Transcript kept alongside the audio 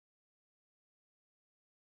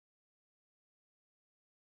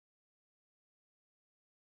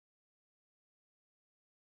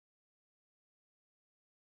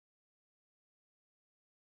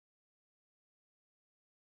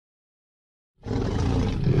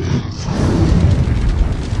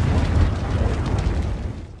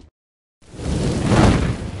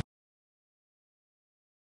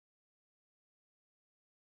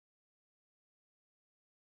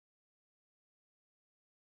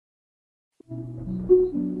We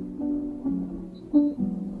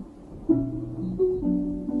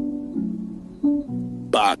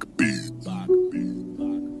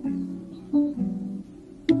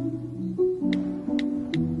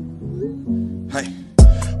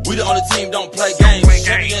the only team don't play games.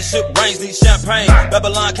 Championship rings need champagne.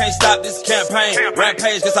 Babylon can't stop this campaign.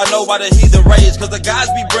 Rampage, guess I know why the heathen rage. Cause the guys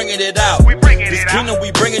be bringing it out. This kingdom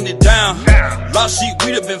we bringing it down. Lost sheep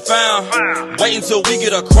we'd have been found. Wait until we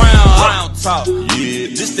get a crown. Crown talk, yeah,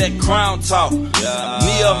 just that crown talk.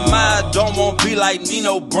 Nehemiah don't want to be like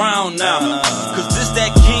Nino Brown now. Cause this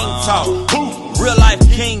that king talk. Real life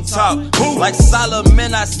king talk. Like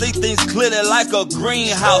Solomon, I see things clearly like a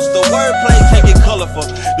greenhouse. The wordplay can't get colorful.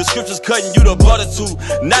 The scriptures cutting you the butter too.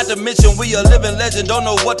 Not to mention we a living legend. Don't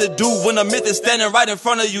know what to do when a myth is standing right in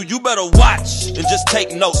front of you. You better watch and just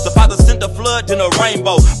take notes. The Father sent the flood, then a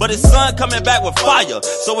rainbow. But his son coming back with fire.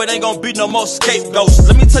 So it ain't gonna be no more scapegoats.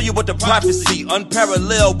 Let me tell you what the prophecy,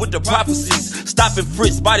 unparalleled with the prophecies. Stopping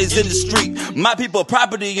fritz, bodies in the street. My people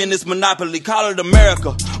property in this monopoly. Call it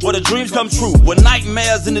America, where the dreams come true. When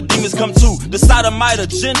nightmares and the demons come too. The sodomite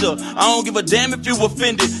agenda. I don't give a damn if you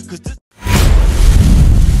offended. Cause this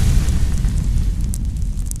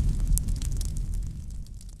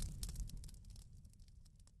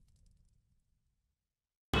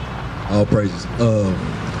all praises.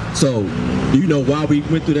 So, do you know why we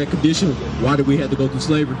went through that condition? Why did we have to go through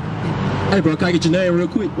slavery? Hey, bro, can I get your name real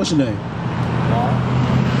quick? What's your name?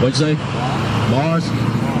 What'd you say? Mars?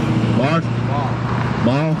 Mars?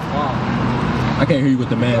 Mars? I can't hear you with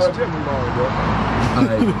the mask.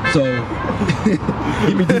 Alright, so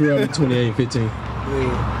give me Deuteronomy 28:15.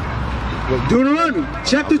 Deuteronomy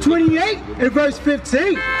chapter 28 and verse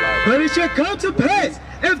 15. But it shall come to pass,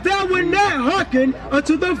 if thou wilt not hearken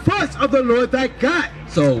unto the voice of the Lord thy God.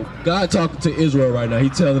 So God talking to Israel right now. He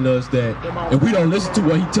telling us that if we don't listen to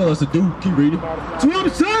what he tell us to do, keep reading. To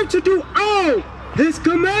observe to do all his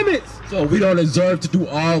commandments. So we don't observe to do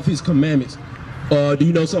all of his commandments. Do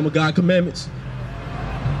you know some of God's commandments?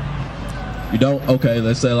 You don't? Okay,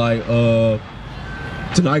 let's say like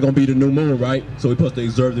tonight gonna be the new moon, right? So we're supposed to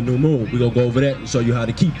observe the new moon. We're gonna go over that and show you how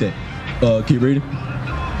to keep that. Keep reading.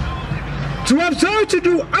 To observe to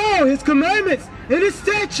do all his commandments and his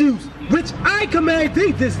statutes, which I command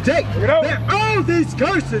thee this day, that all these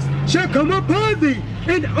curses shall come upon thee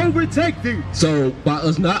and overtake thee. So by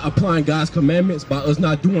us not applying God's commandments, by us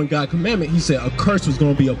not doing God's commandment, he said a curse was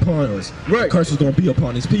gonna be upon us. Right. A curse was gonna be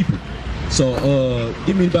upon his people. So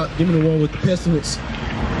give me the one with the pestilence.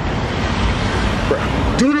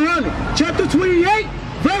 Deuteronomy chapter 28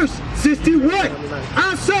 verse 61.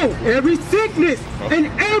 Also every sickness and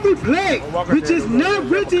every plague which is not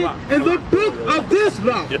written in the book of this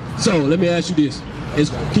law. So let me ask you this.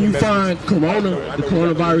 Can you find the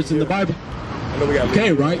coronavirus in the Bible? You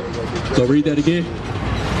can, right? So read that again.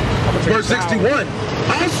 Verse 61.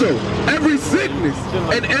 Also, every sickness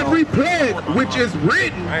and every plague which is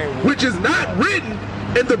not written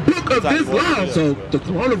in the book of this law. So the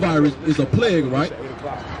coronavirus is a plague, right?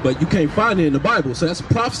 But you can't find it in the Bible. So that's a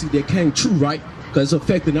prophecy that came true, right? Because it's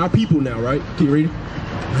affecting our people now, right? Can you read it?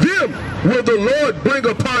 Them will the Lord bring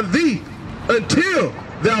upon thee until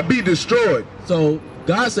thou be destroyed. So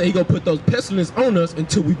God said he gonna put those pestilence on us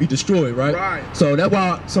until we be destroyed, right? Right. So that's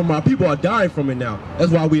why some of our people are dying from it now.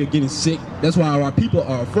 That's why we are getting sick. That's why our people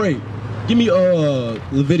are afraid. Give me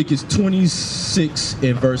Leviticus 26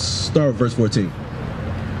 and start verse 14.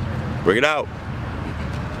 Bring it out.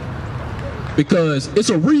 Because it's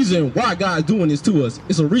a reason why God's doing this to us.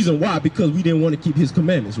 It's a reason why, because we didn't want to keep his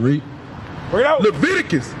commandments. Read. Bring it out.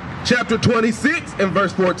 Leviticus chapter 26 and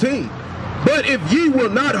verse 14. But if ye will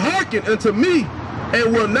not hearken unto me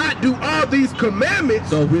and will not do all these commandments.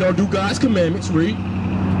 So if we don't do God's commandments, read.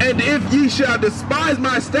 And if ye shall despise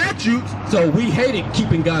my statutes. So we hated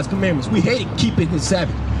keeping God's commandments. We hated keeping his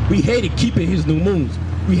Sabbath. We hated keeping his new moons.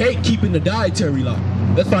 We hate keeping the dietary law.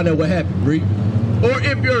 Let's find out what happened. Read. Or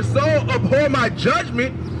if your soul abhor my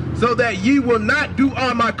judgment, so that ye will not do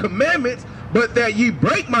all my commandments, but that ye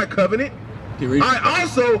break my covenant, I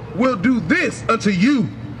also will do this unto you.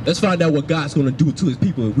 Let's find out what God's going to do to his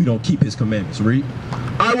people if we don't keep his commandments. Read.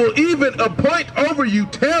 I will even appoint over you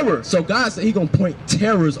terror. So God said he's going to point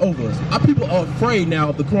terrors over us. Our people are afraid now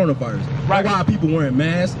of the coronavirus. Right. That's why our people wearing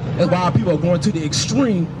masks. That's why our people are going to the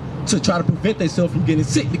extreme to try to prevent themselves from getting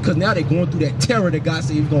sick, because now they're going through that terror that God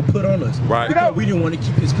said he was going to put on us. Right. Because we didn't want to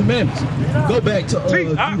keep his commandments. Go back to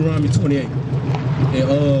Deuteronomy 28.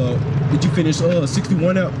 And did you finish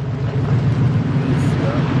 61 out?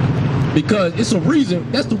 Because it's a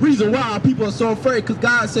reason. That's the reason why our people are so afraid, because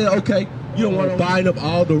God said, okay, you don't want to bind up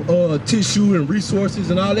all the tissue and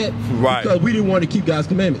resources and all that. Right. Because we didn't want to keep God's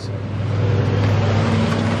commandments.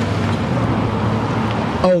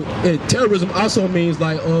 Oh, and terrorism also means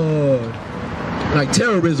like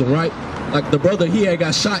terrorism, right? Like the brother, he had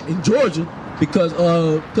got shot in Georgia because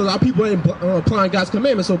our people ain't applying God's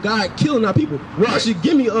commandments, so God killing our people. Right. Actually,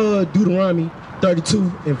 give me Deuteronomy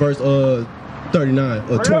 32 and verse 39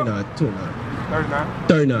 or 29.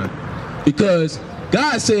 39. Because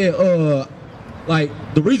God said like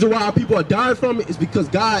the reason why our people are dying from it is because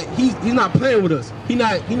God, he's not playing with us. He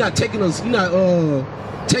not taking us,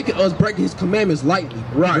 taking us breaking his commandments lightly.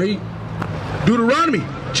 Right. Read. Deuteronomy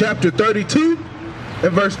chapter 32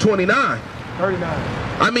 and verse 29.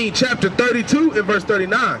 Chapter 32 and verse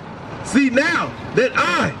 39. See now that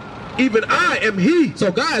even I am he.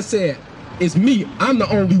 So God said, it's me, I'm the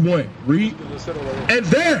only one. Read. And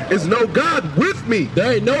there is no God with me.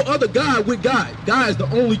 There ain't no other God with God. God is the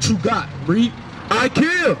only true God. Read. I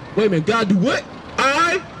kill. Wait a minute, God do what?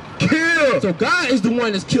 I kill. So God is the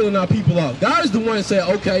one that's killing our people off. God is the one that said,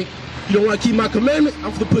 okay, you don't want to keep my commandments?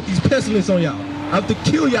 I'm going to put these pestilence on y'all. I have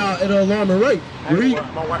to kill y'all at an alarming rate. Read.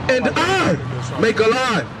 And I make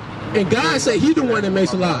alive. And God said he's the one that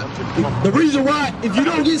makes alive. The reason why, if you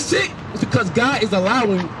don't get sick, is because God is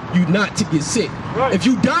allowing you not to get sick. Right. If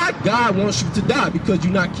you die, God wants you to die because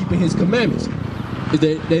you're not keeping his commandments. Is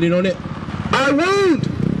that it on it? I wound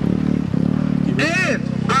and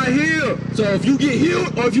I heal. So if you get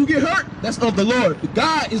healed or if you get hurt, that's of the Lord.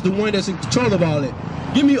 God is the one that's in control of all that.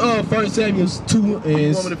 Give me 1 Samuel 2 and...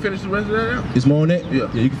 You want me to finish the rest of that out? It's more on that?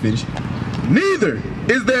 Yeah, you can finish. Neither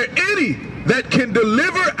is there any that can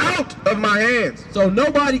deliver out of my hands. So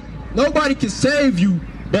nobody can save you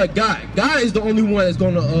but God. God is the only one that's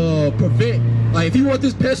going to prevent. Like if you want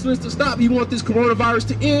this pestilence to stop, you want this coronavirus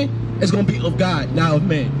to end, it's going to be of God, not of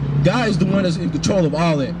man. God is the one that's in control of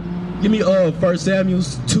all that. Give me 1 Samuel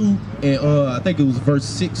 2 and I think it was verse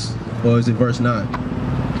 6 or is it verse 9?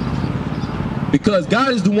 Because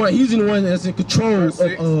God is the one, he's the one that's in control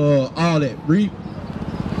of all that. Read.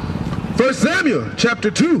 1 Samuel chapter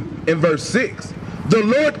 2 and verse 6. The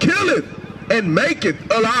Lord killeth and maketh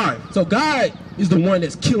alive. So God is the one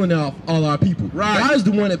that's killing off all our people. Right. God is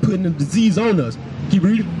the one that putting the disease on us. Keep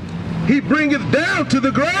reading. He bringeth down to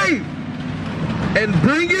the grave and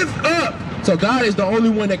bringeth up. So God is the only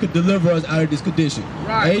one that could deliver us out of this condition.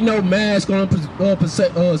 Right. Ain't no mask gonna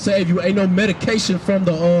save you. Ain't no medication from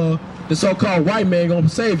the so-called white man gonna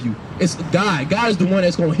save you. It's God. God is the one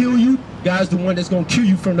that's gonna heal you. God is the one that's gonna cure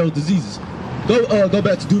you from those diseases. Go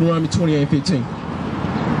back to Deuteronomy 28 and 15.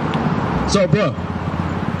 So, bro,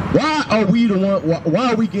 why are we the one?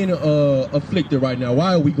 Why are we getting afflicted right now?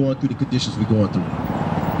 Why are we going through the conditions we're going through?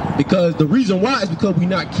 Because the reason why is because we're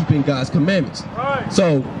not keeping God's commandments. Right.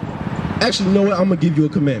 So, actually, you know what? I'm gonna give you a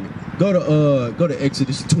commandment. Go to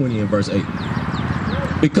Exodus 20 and verse 8.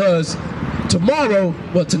 Because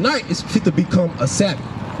tonight is fit to become a Sabbath.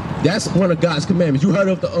 That's one of God's commandments. You heard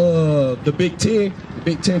of the Big Ten, the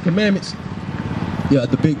Big Ten commandments? Yeah,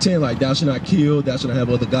 the Big Ten, like thou shalt not kill, thou shalt not have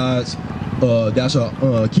other gods, thou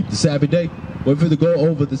shalt keep the Sabbath day. We're going to go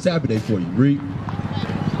over the Sabbath day for you. Read.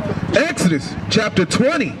 Exodus chapter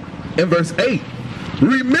 20 and verse 8.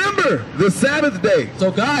 Remember the Sabbath day.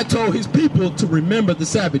 So God told his people to remember the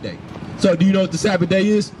Sabbath day. So do you know what the Sabbath day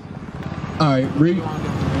is? All right, read.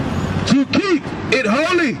 To keep it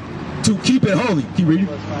holy. To keep it holy. Keep reading.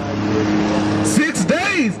 6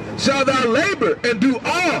 days shall thou labor and do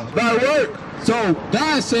all thy work. So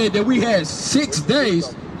God said that we had 6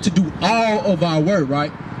 days to do all of our work,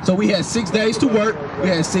 right? So we had 6 days to work, we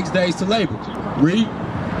had 6 days to labor. Read.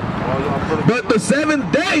 But the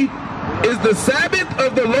 7th day is the Sabbath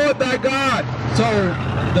of the Lord thy God. So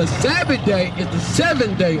the Sabbath day is the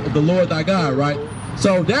 7th day of the Lord thy God, right?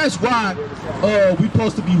 So that's why we're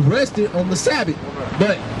supposed to be rested on the Sabbath.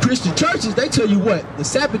 But Christian churches, they tell you what? The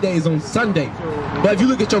Sabbath day is on Sunday. But if you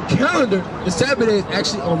look at your calendar, the Sabbath day is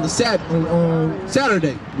actually on the on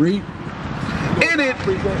Saturday. Read. In it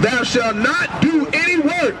thou shalt not do any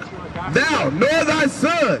work, thou, nor thy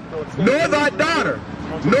son, nor thy daughter,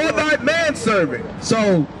 nor thy manservant.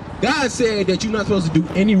 So God said that you're not supposed to do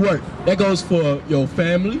any work. That goes for your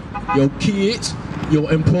family, your kids,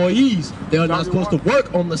 your employees. They are not supposed to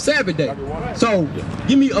work on the Sabbath day. So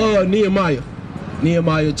give me Nehemiah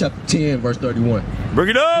chapter 10 verse 31. Bring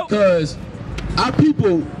it up. Because our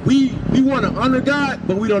people, we want to honor God,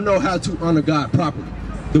 but we don't know how to honor God properly.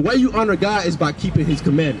 The way you honor God is by keeping his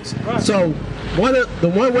commandments. So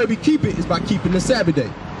the one way we keep it is by keeping the Sabbath day.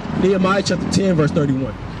 Nehemiah chapter 10 verse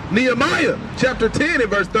 31. Nehemiah chapter 10 and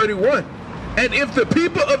verse 31. And if the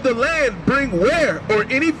people of the land bring ware or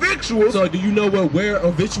any victuals. So do you know what ware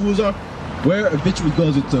or victuals are? Ware or victuals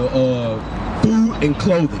goes into food and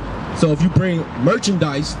clothing. So if you bring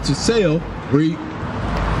merchandise to sell, read.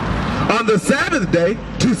 On the Sabbath day,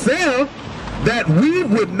 to sell, that we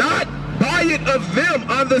would not buy it of them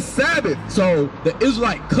on the Sabbath. So the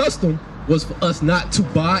Israelite custom was for us not to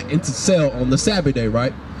buy and to sell on the Sabbath day,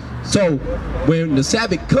 right? So when the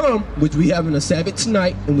Sabbath come, which we having a Sabbath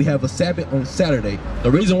tonight and we have a Sabbath on Saturday,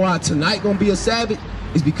 the reason why tonight gonna be a Sabbath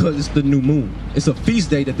is because it's the new moon. It's a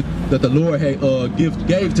feast day that the Lord had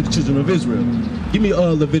gave to the children of Israel. Give me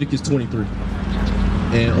Leviticus 23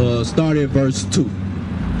 and start at verse 2.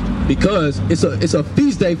 Because it's a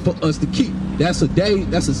feast day for us to keep. That's a day,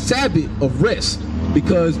 that's a Sabbath of rest.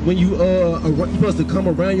 Because when you're supposed to come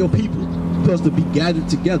around your people, you're supposed to be gathered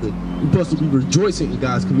together. You're supposed to be rejoicing in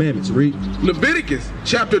God's commandments. Read. Leviticus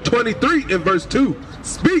chapter 23 and verse 2.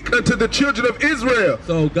 Speak unto the children of Israel.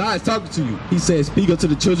 So God's talking to you. He says, speak unto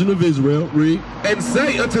the children of Israel. Read. And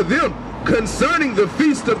say unto them concerning the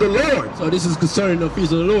feast of the Lord. So this is concerning the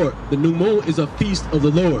feast of the Lord. The new moon is a feast of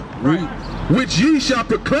the Lord. Read. Which ye shall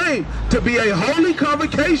proclaim to be a holy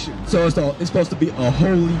convocation. So it's supposed to be a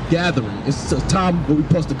holy gathering. It's a time where we're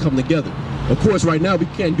supposed to come together. Of course, right now we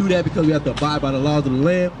can't do that because we have to abide by the laws of the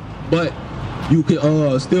land, but you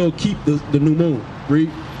can still keep the new moon.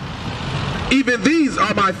 Read. Even these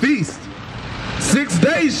are my feasts. 6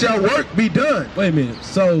 days shall work be done. Wait a minute.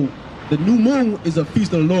 So the new moon is a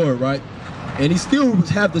feast of the Lord, right? And he still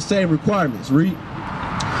have the same requirements. Read.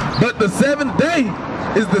 But the 7th day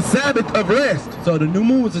is the Sabbath of rest. So the new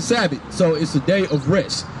moon is a Sabbath, so it's a day of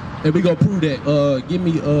rest. And we're gonna prove that. Give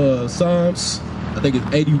me Psalms, I think it's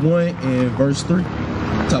 81 and verse 3.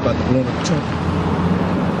 Talk about the blowing of the trumpet.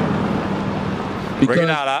 Bring it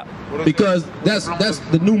out. Because that's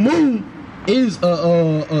the new moon is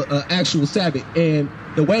a actual Sabbath, and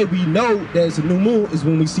the way we know that it's a new moon is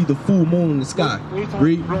when we see the full moon in the sky.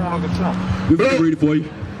 Read. We're gonna read it for you.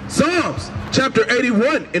 Psalms chapter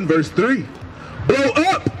 81 and verse 3. Blow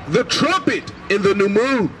up the trumpet in the new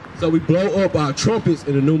moon. So we blow up our trumpets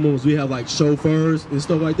in the new moons. We have like shofars and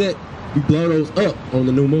stuff like that. We blow those up on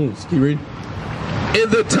the new moons. Keep reading. In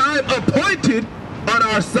the time appointed on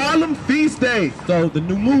our solemn feast days. So the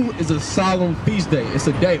new moon is a solemn feast day. It's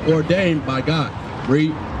a day ordained by God.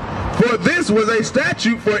 Read. For this was a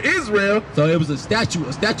statute for Israel. So it was a statute.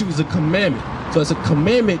 A statute is a commandment. So it's a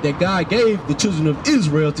commandment that God gave the children of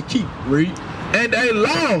Israel to keep. Read. And a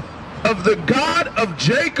law of the God of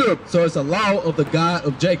Jacob. So it's a law of the God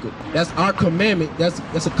of Jacob. That's our commandment. That's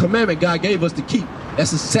a commandment God gave us to keep.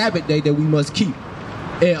 That's a Sabbath day that we must keep.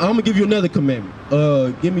 And I'm gonna give you another commandment.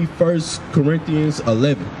 Give me 1 Corinthians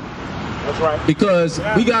 11. That's right. Because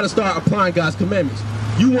we gotta start applying God's commandments.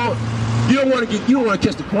 You don't want to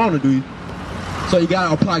catch the corona, do you? So you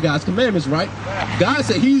gotta apply God's commandments, right? God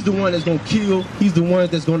said He's the one that's gonna kill. He's the one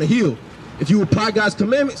that's gonna heal. If you apply God's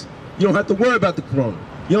commandments, you don't have to worry about the corona.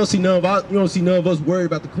 You don't see none of us worried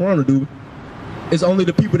about the corona, do we? It's only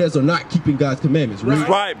the people that are not keeping God's commandments. Read.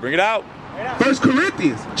 Right. Bring it out. 1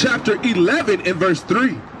 Corinthians chapter 11 and verse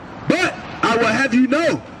 3. But I will have you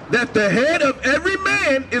know that the head of every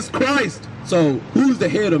man is Christ. So who's the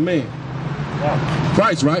head of man?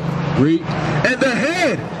 Christ, right? Read. And the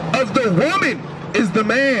head of the woman is the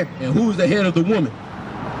man. And who's the head of the woman?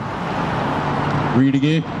 Read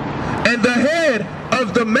again. And the head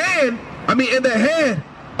of the man, and the head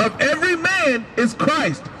of every man is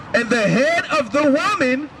Christ. And the head of the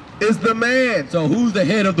woman is the man. So who's the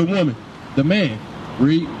head of the woman? The man.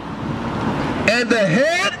 Read. And the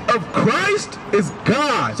head of Christ is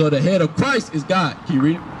God. So the head of Christ is God. Can you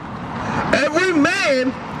read it? Every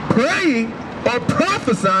man praying or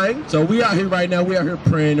prophesying. So we out here right now, we out here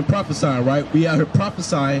praying and prophesying, right? We out here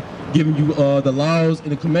prophesying, giving you the laws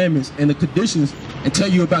and the commandments and the conditions, and tell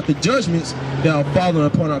you about the judgments that are falling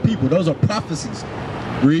upon our people. Those are prophecies.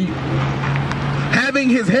 Read. Having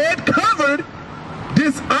his head covered,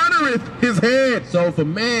 dishonoreth his head. So if a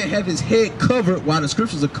man have his head covered while the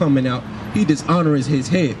scriptures are coming out, he dishonors his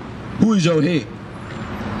head. Who is your head?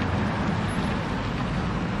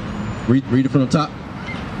 Read it from the top.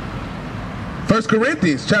 1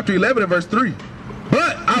 Corinthians chapter 11 and verse 3.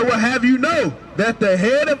 But I will have you know that the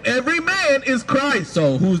head of every man is Christ.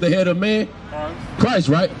 So who's the head of man? Christ,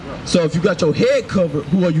 right? So if you got your head covered,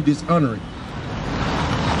 who are you dishonoring?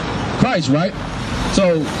 Christ, right?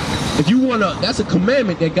 So if you want to, that's a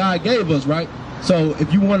commandment that God gave us, right? So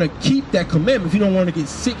if you want to keep that commandment, if you don't want to get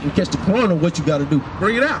sick and catch the corona, what you got to do?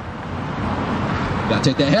 Bring it out. You got to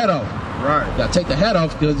take that hat off. Right. You got to take the hat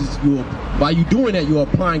off because while you doing that, you're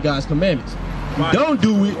applying God's commandments. If you don't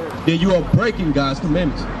do it, then you are breaking God's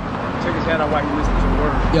commandments. Take his hat off while you listen to the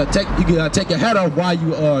word. Yeah, you gotta take your hat off while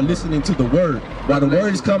you are listening to the word. While the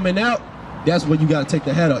word is coming out, that's when you gotta take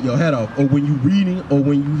your hat off. Or when you reading, or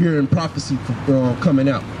when you hearing prophecy coming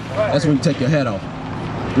out. That's when you take your hat off.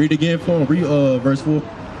 Read again for him. Read verse 4.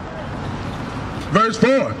 Verse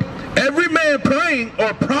 4. Every man praying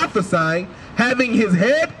or prophesying, having his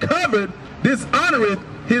head covered, dishonoreth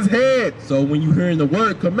his head. So when you hearing the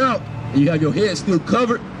word come out, and you have your head still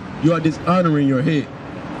covered, you are dishonoring your head.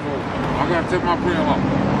 I gotta take my prayer off.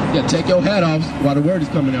 Yeah, take your hat off while the word is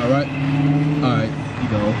coming out, right? All right, you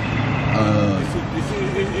know.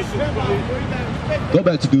 Go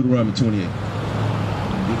back to Deuteronomy 28.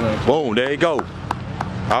 Boom, there you go.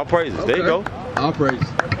 All praises. Okay. There you go. All praises.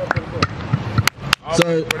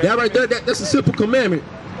 So that right there, that's a simple commandment.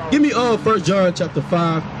 Give me 1 John chapter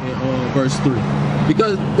 5 and verse 3.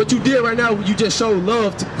 Because what you did right now, you just showed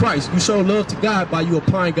love to Christ. You showed love to God by you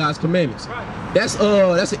applying God's commandments. That's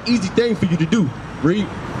an easy thing for you to do. Read.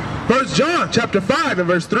 1 John chapter 5 and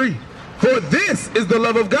verse 3. For this is the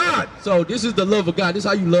love of God. So this is the love of God. This is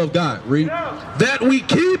how you love God. Read. That we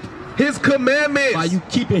keep his commandments. By you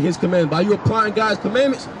keeping his commandments, by you applying God's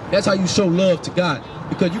commandments, that's how you show love to God.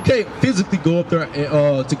 Because you can't physically go up there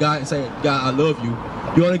and, to God and say, God, I love you.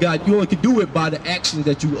 You only can do it by the actions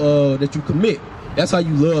that you commit. That's how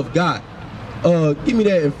you love God. Give me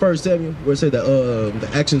that in 1 Samuel, where it says that the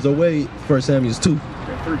actions are weighed. 1 Samuel 2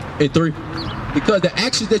 and 3. Because the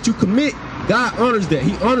actions that you commit, God honors that.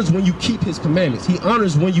 He honors when you keep his commandments. He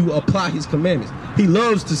honors when you apply his commandments. He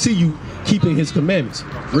loves to see you keeping his commandments.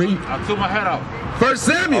 Read. I took my hat off. 1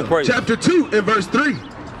 Samuel chapter 2 and verse 3.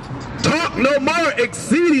 Talk no more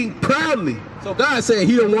exceeding proudly. So God said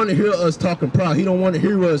he don't want to hear us talking proud. He don't want to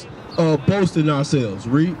hear us boasting ourselves.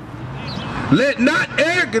 Read. Let not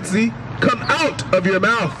arrogancy come out of your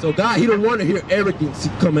mouth. So God, he don't want to hear arrogance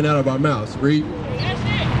coming out of our mouths. Read.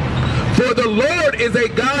 For the Lord is a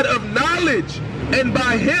God of knowledge, and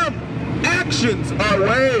by him actions are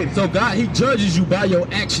weighed. So God, he judges you by your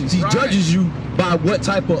actions. He judges you by what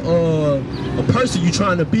type of a person you're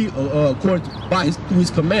trying to be according to, through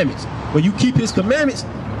his commandments. When you keep his commandments,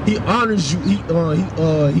 he honors you. He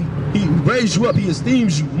raises you up. He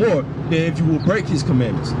esteems you more than if you will break his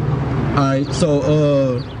commandments. All right.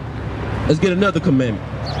 So let's get another commandment.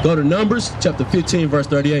 Go to Numbers chapter 15 verse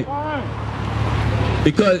 38.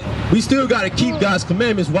 Because we still got to keep God's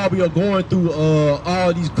commandments while we are going through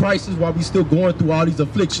all these crises, while we still going through all these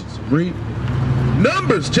afflictions. Read.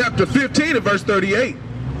 Numbers chapter 15 and verse 38.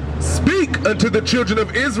 Speak unto the children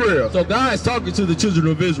of Israel. So God is talking to the children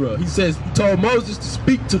of Israel. He says, he told Moses to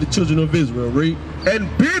speak to the children of Israel. Read. And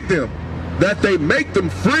bid them that they make them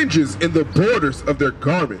fringes in the borders of their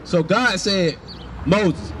garments. So God said,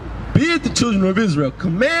 Moses, bid the children of Israel,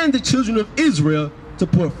 command the children of Israel to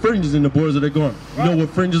put fringes in the borders of their garment. You know what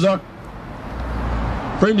fringes are?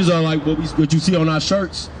 Fringes are like what you see on our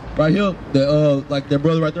shirts right here. That like that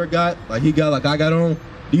brother right there got, like he got, like I got on.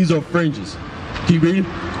 These are fringes. Keep reading.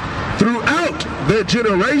 Throughout their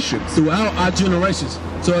generations. Throughout our generations.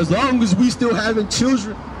 So as long as we still having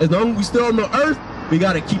children, as long as we still on the earth, we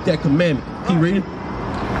got to keep that commandment. Keep reading.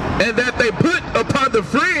 And that they put upon the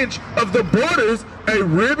fringe of the borders a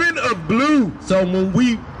ribbon of blue. So when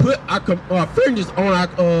we put our fringes on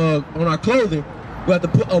our clothing, we have to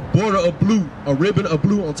put a border of blue, a ribbon of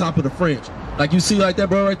blue on top of the fringe. Like you see, like that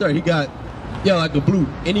bro right there, he got, yeah, like a blue,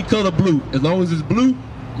 any color blue. As long as it's blue,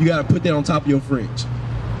 you got to put that on top of your fringe.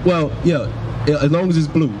 Well, yeah, as long as it's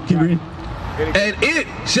blue. Keep reading. And it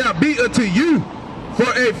shall be unto you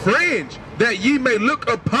for a fringe, that ye may look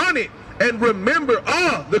upon it and remember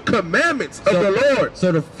all the commandments of the Lord.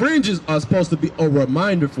 So the fringes are supposed to be a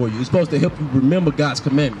reminder for you. It's supposed to help you remember God's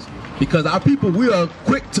commandments. Because our people, we are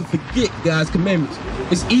quick to forget God's commandments.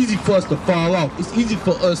 It's easy for us to fall off. It's easy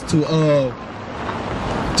for us to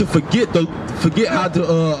forget how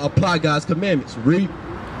to apply God's commandments. Read.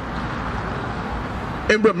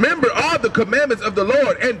 And remember all the commandments of the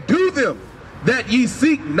Lord, and do them, that ye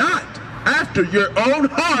seek not after your own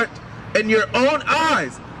heart and your own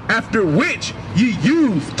eyes, after which ye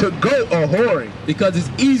use to go a-whoring. Because it's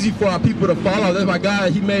easy for our people to fall off. That's why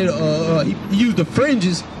God, he made he used the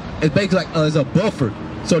fringes as basically like as a buffer,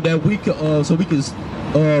 so that we can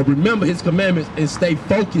remember his commandments and stay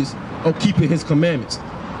focused on keeping his commandments.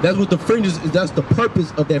 That's what the fringes is. That's the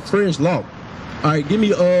purpose of that fringe law. All right, give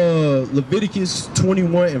me Leviticus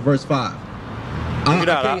 21 and verse 5.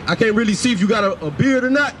 I can't really see if you got a beard or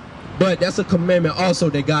not, but that's a commandment also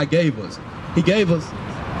that God gave us. He gave us,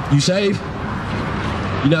 you shave,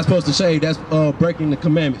 you're not supposed to shave. That's breaking the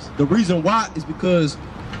commandments. The reason why is because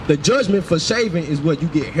the judgment for shaving is what you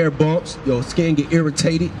get hair bumps, your skin get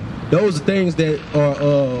irritated. Those are things that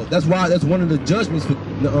are, that's one of the judgments for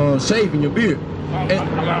shaving your beard. Yeah,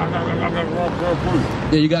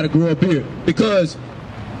 you got to grow a beard, because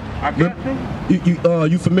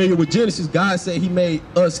You familiar with Genesis? God said he made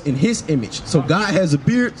us in his image. So God has a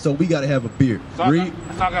beard, so we got to have a beard. Read.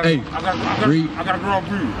 Hey, read. I got to grow a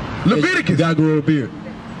beard. Leviticus. You got to grow a beard.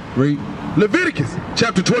 Read. Leviticus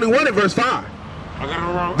chapter 21 and verse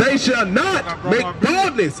 5. They shall not make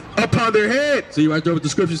baldness upon their head. See right there what the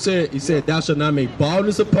scripture said? He said, thou shalt not make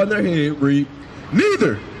baldness upon their head. Read.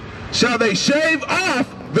 Neither shall they shave off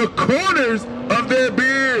the corners of their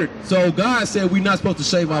beard. So God said we're not supposed to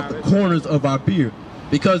shave off the corners of our beard,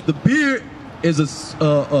 because the beard is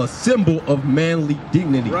a symbol of manly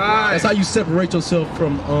dignity. Right. That's how you separate yourself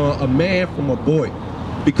from a man from a boy.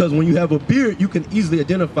 Because when you have a beard, you can easily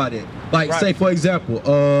identify that. Like, say, for example,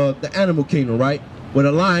 the animal kingdom, right? With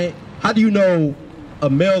a lion, how do you know a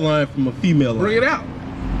male lion from a female lion? Bring it out.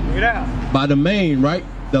 Bring it out. By the mane, right?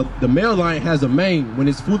 The male lion has a mane. When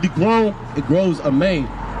it's fully grown, it grows a mane.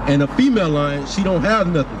 And a female lion, she don't have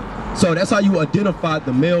nothing. So that's how you identify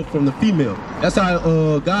the male from the female. That's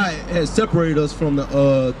how God has separated us from the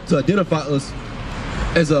to identify us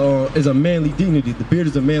as a manly dignity. The beard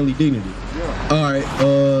is a manly dignity. Yeah. All right,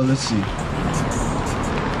 let's see.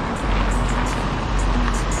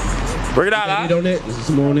 Bring it out. On that. This is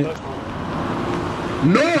some on it.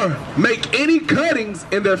 Nor make any cuttings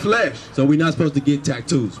in their flesh. So we're not supposed to get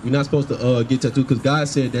tattoos. We're not supposed to get tattoos, because God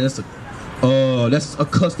said that that's a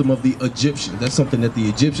custom of the Egyptians. That's something that the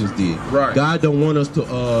Egyptians did. Right. God don't want us to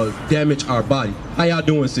damage our body. How y'all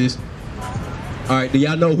doing, sis? All right. Do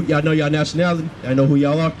y'all know y'all nationality? Y'all know who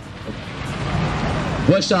y'all are?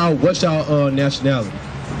 What's y'all nationality?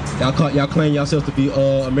 Y'all claim yourselves to be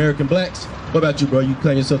American blacks? What about you, bro? You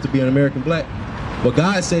claim yourself to be an American black? But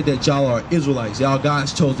God said that y'all are Israelites. Y'all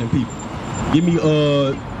God's chosen people. Give me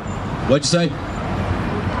what you say?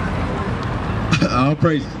 All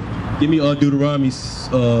praise. Give me Deuteronomy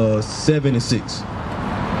 7 and 6.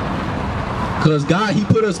 Because God, he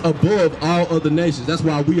put us above all other nations. That's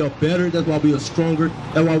why we are better. That's why we are stronger.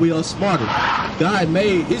 That's why we are smarter. God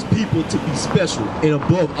made his people to be special and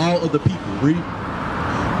above all other people. Read.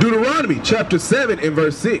 Deuteronomy chapter 7 and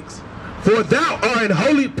verse 6. For thou art an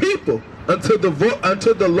holy people unto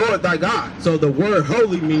the Lord thy God. So the word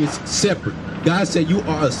holy means separate. God said you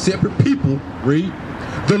are a separate people. Read.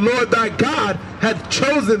 The Lord thy God hath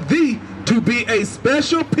chosen thee to be a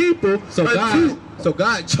special people. So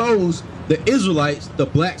God chose the Israelites, the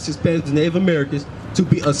blacks, Hispanics, the Native Americans, to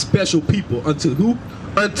be a special people unto who?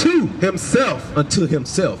 Unto himself. Unto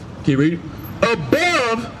himself. Can you read it?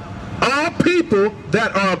 Above all people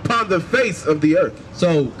that are upon the face of the earth.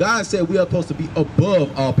 So God said we are supposed to be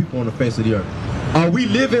above all people on the face of the earth. Are we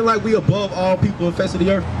living like we above all people on the face of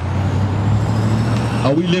the earth?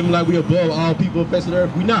 Are we living like we above all people on the face of the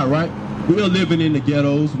earth? We're not, right? We're living in the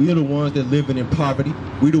ghettos. We're the ones that living in poverty.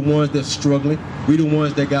 We're the ones that's struggling. We're the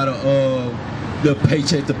ones that got the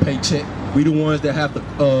paycheck to paycheck. We're the ones that have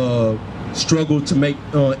to struggle to make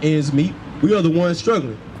ends meet. We are the ones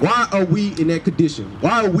struggling. Why are we in that condition?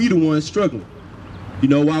 Why are we the ones struggling? You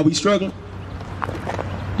know why we struggling?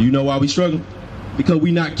 Do you know why we struggling? Because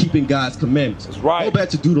we're not keeping God's commandments. That's right. Go back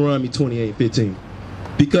to Deuteronomy 28:15.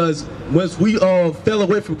 Because once we fell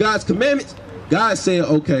away from God's commandments, God said,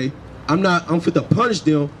 okay, I'm fit to punish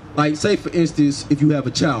them. Like, say for instance, if you have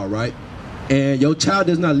a child, right? And your child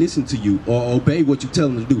does not listen to you or obey what you tell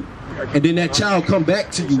them to do. And then that child come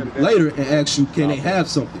back to you later and ask you, can they have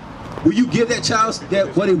something? Will you give that child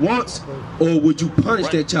what it wants, or would you punish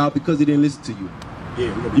that child because it didn't listen to you?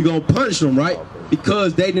 You're going to punish them, right?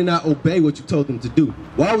 Because they did not obey what you told them to do.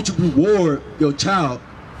 Why would you reward your child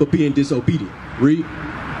for being disobedient? Read.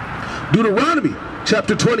 Deuteronomy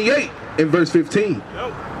chapter 28 and verse 15.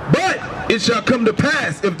 But it shall come to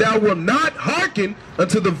pass, if thou wilt not hearken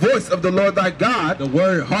unto the voice of the Lord thy God. The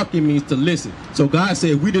word hearken means to listen. So God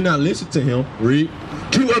said we did not listen to him. Read.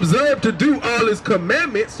 To observe to do all his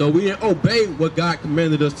commandments. So we didn't obey what God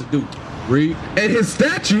commanded us to do. Read. And his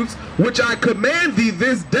statutes, which I command thee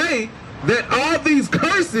this day, that all these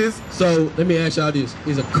curses. So let me ask y'all this.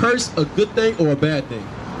 Is a curse a good thing or a bad thing?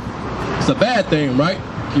 It's a bad thing, right?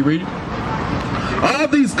 Can you read it? All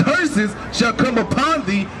these curses shall come upon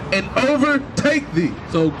thee and overtake thee.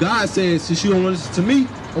 So God says, since you don't listen to me,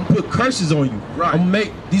 I'm gonna put curses on you. Right. I'm gonna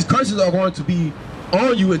make these curses are going to be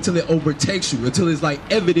on you until it overtakes you, until it's like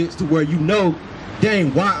evidence to where you know,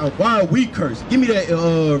 dang, why are we cursed? Give me that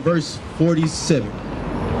verse 47.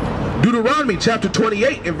 Deuteronomy chapter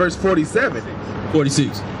 28 and verse 47.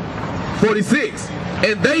 46. 46.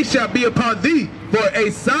 And they shall be upon thee for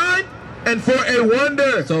a sign and for a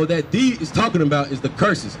wonder. So that thee is talking about is the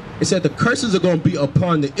curses. It said the curses are going to be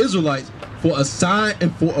upon the Israelites for a sign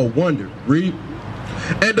and for a wonder. Read.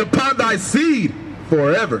 And upon thy seed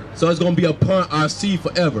forever. So it's going to be upon our seed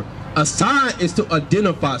forever. A sign is to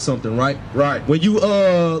identify something, right? Right. When you,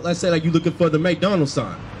 let's say like you looking for the McDonald's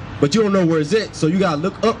sign, but you don't know where it's at. So you got to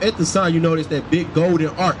look up at the sign. You notice that big golden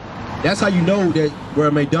arc. That's how you know that where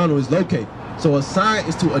McDonald's is located. So a sign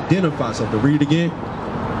is to identify something. Read it again.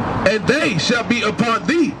 And they shall be upon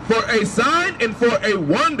thee for a sign and for a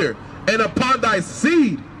wonder, and upon thy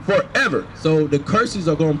seed forever. So the curses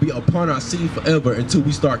are going to be upon our seed forever until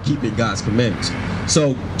we start keeping God's commandments.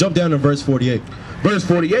 So jump down to verse 48. Verse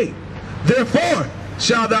 48. Therefore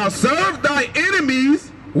shalt thou serve thy enemies,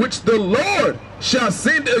 which the Lord shall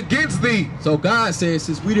send against thee. So God says,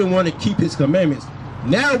 since we didn't want to keep his commandments,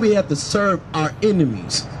 now we have to serve our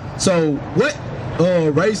enemies. So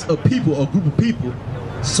what race of people or group of people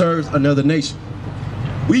serves another nation?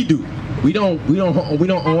 We do. We don't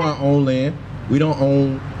own our own land. We don't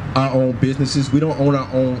own our own businesses. We don't own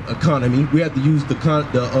our own economy. We have to use the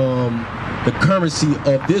currency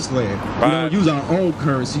of this land. Right. We don't use our own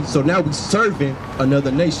currency. So now we're serving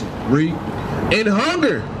another nation. Read. And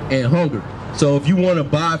hunger. And hunger. So if you want to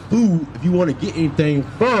buy food, if you want to get anything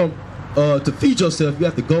from to feed yourself, you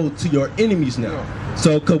have to go to your enemies now.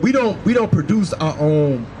 So cause we don't produce our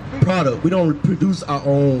own product. We don't produce our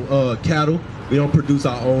own cattle. We don't produce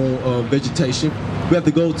our own vegetation. We have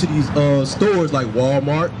to go to these stores like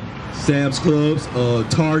Walmart, Sam's Clubs,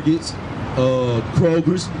 Targets,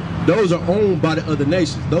 Kroger's. Those are owned by the other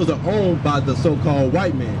nations. Those are owned by the so-called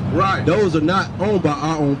white man. Right. Those are not owned by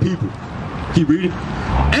our own people. Keep reading.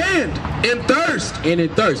 And in thirst. And in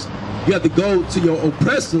thirst. You have to go to your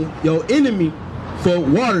oppressor, your enemy, for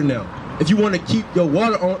water now. If you want to keep your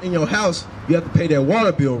water on in your house, you have to pay that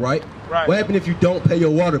water bill, right? Right. What happens if you don't pay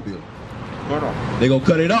your water bill? They gonna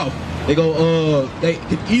cut it off. They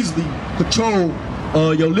can easily control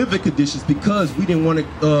your living conditions because we didn't want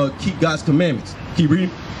to keep God's commandments. Keep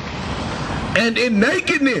reading. And in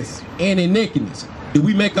nakedness. And in nakedness. Do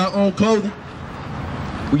we make our own clothing?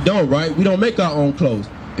 We don't, right? We don't make our own clothes.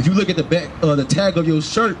 If you look at the back, the tag of your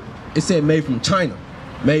shirt, it said made from China,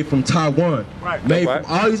 made from Taiwan, right. Made from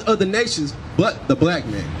all these other nations, but the black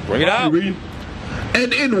man. Bring it out.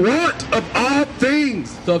 And in want of all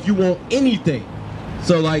things. So if you want anything,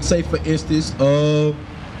 so like say for instance,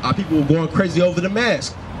 our people were going crazy over the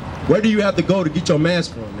mask. Where do you have to go to get your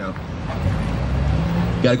mask from now?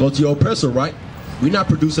 You gotta go to your oppressor, right? We're not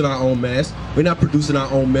producing our own mask. We're not producing our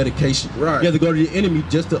own medication. Right. You have to go to your enemy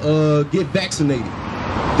just to get vaccinated.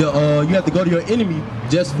 You have to go to your enemy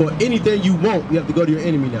just for anything you want. You have to go to your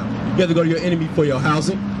enemy now. You have to go to your enemy for your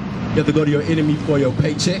housing. You have to go to your enemy for your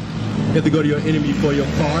paycheck. You have to go to your enemy for your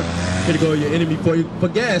car. You have to go to your enemy for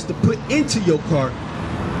gas to put into your car.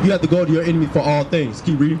 You have to go to your enemy for all things.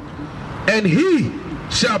 Keep reading. And he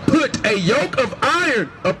shall put a yoke of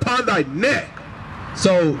iron upon thy neck.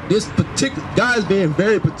 So this particular guy is being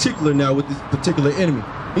very particular now with this particular enemy.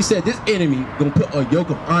 He said this enemy gonna put a yoke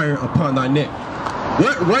of iron upon thy neck.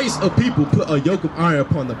 What race of people put a yoke of iron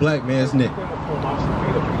upon the black man's neck?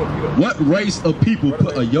 What race of people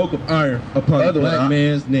put a yoke of iron upon the black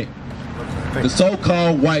man's neck? The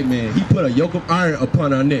so-called white man. He put a yoke of iron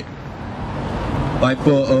upon our neck. Like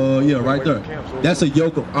for yeah, right there. That's a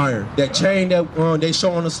yoke of iron. That chain that they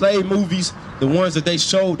show on the slave movies, the ones that they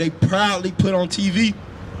proudly put on TV,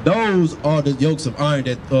 those are the yokes of iron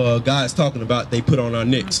that God's talking about. They put on our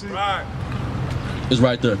necks. Right. It's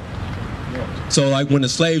right there. So like when the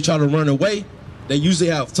slaves try to run away, they usually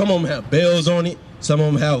have, some of them have bells on it, some of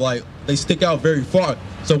them have like, they stick out very far.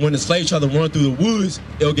 So when the slaves try to run through the woods,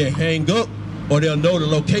 they'll get hanged up, or they'll know the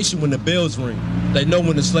location when the bells ring. They know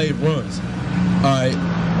when the slave runs. All right,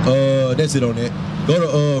 that's it on that. Go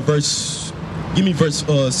to give me verse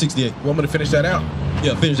 68. Want me to finish that out?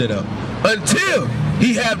 Yeah, finish that out. Until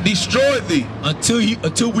he have destroyed thee.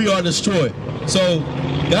 Until we are destroyed. So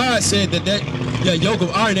God said that yoke of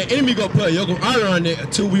iron, the enemy gonna put a yoke of iron on it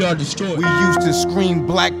until we are destroyed. We used to scream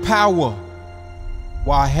black power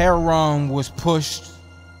while Heron was pushed.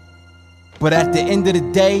 But at the end of the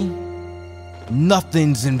day,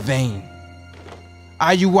 nothing's in vain.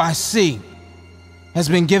 IUIC has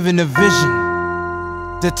been given a vision.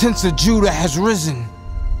 The tents of Judah has risen.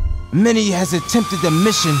 Many has attempted the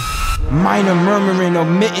mission. Minor murmuring,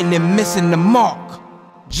 omitting, and missing the mark.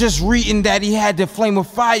 Just reading that he had the flame of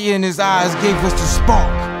fire in his eyes gave us the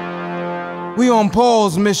spark. We on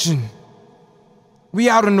Paul's mission. We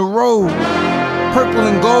out on the road, purple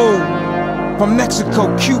and gold. From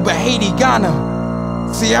Mexico, Cuba, Haiti, Ghana,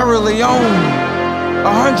 Sierra Leone.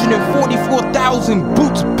 144,000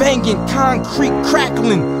 boots banging, concrete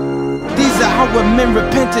crackling. These are how men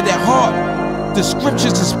repented at heart. The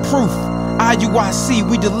scriptures is proof. IUIC,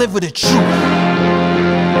 we deliver the truth.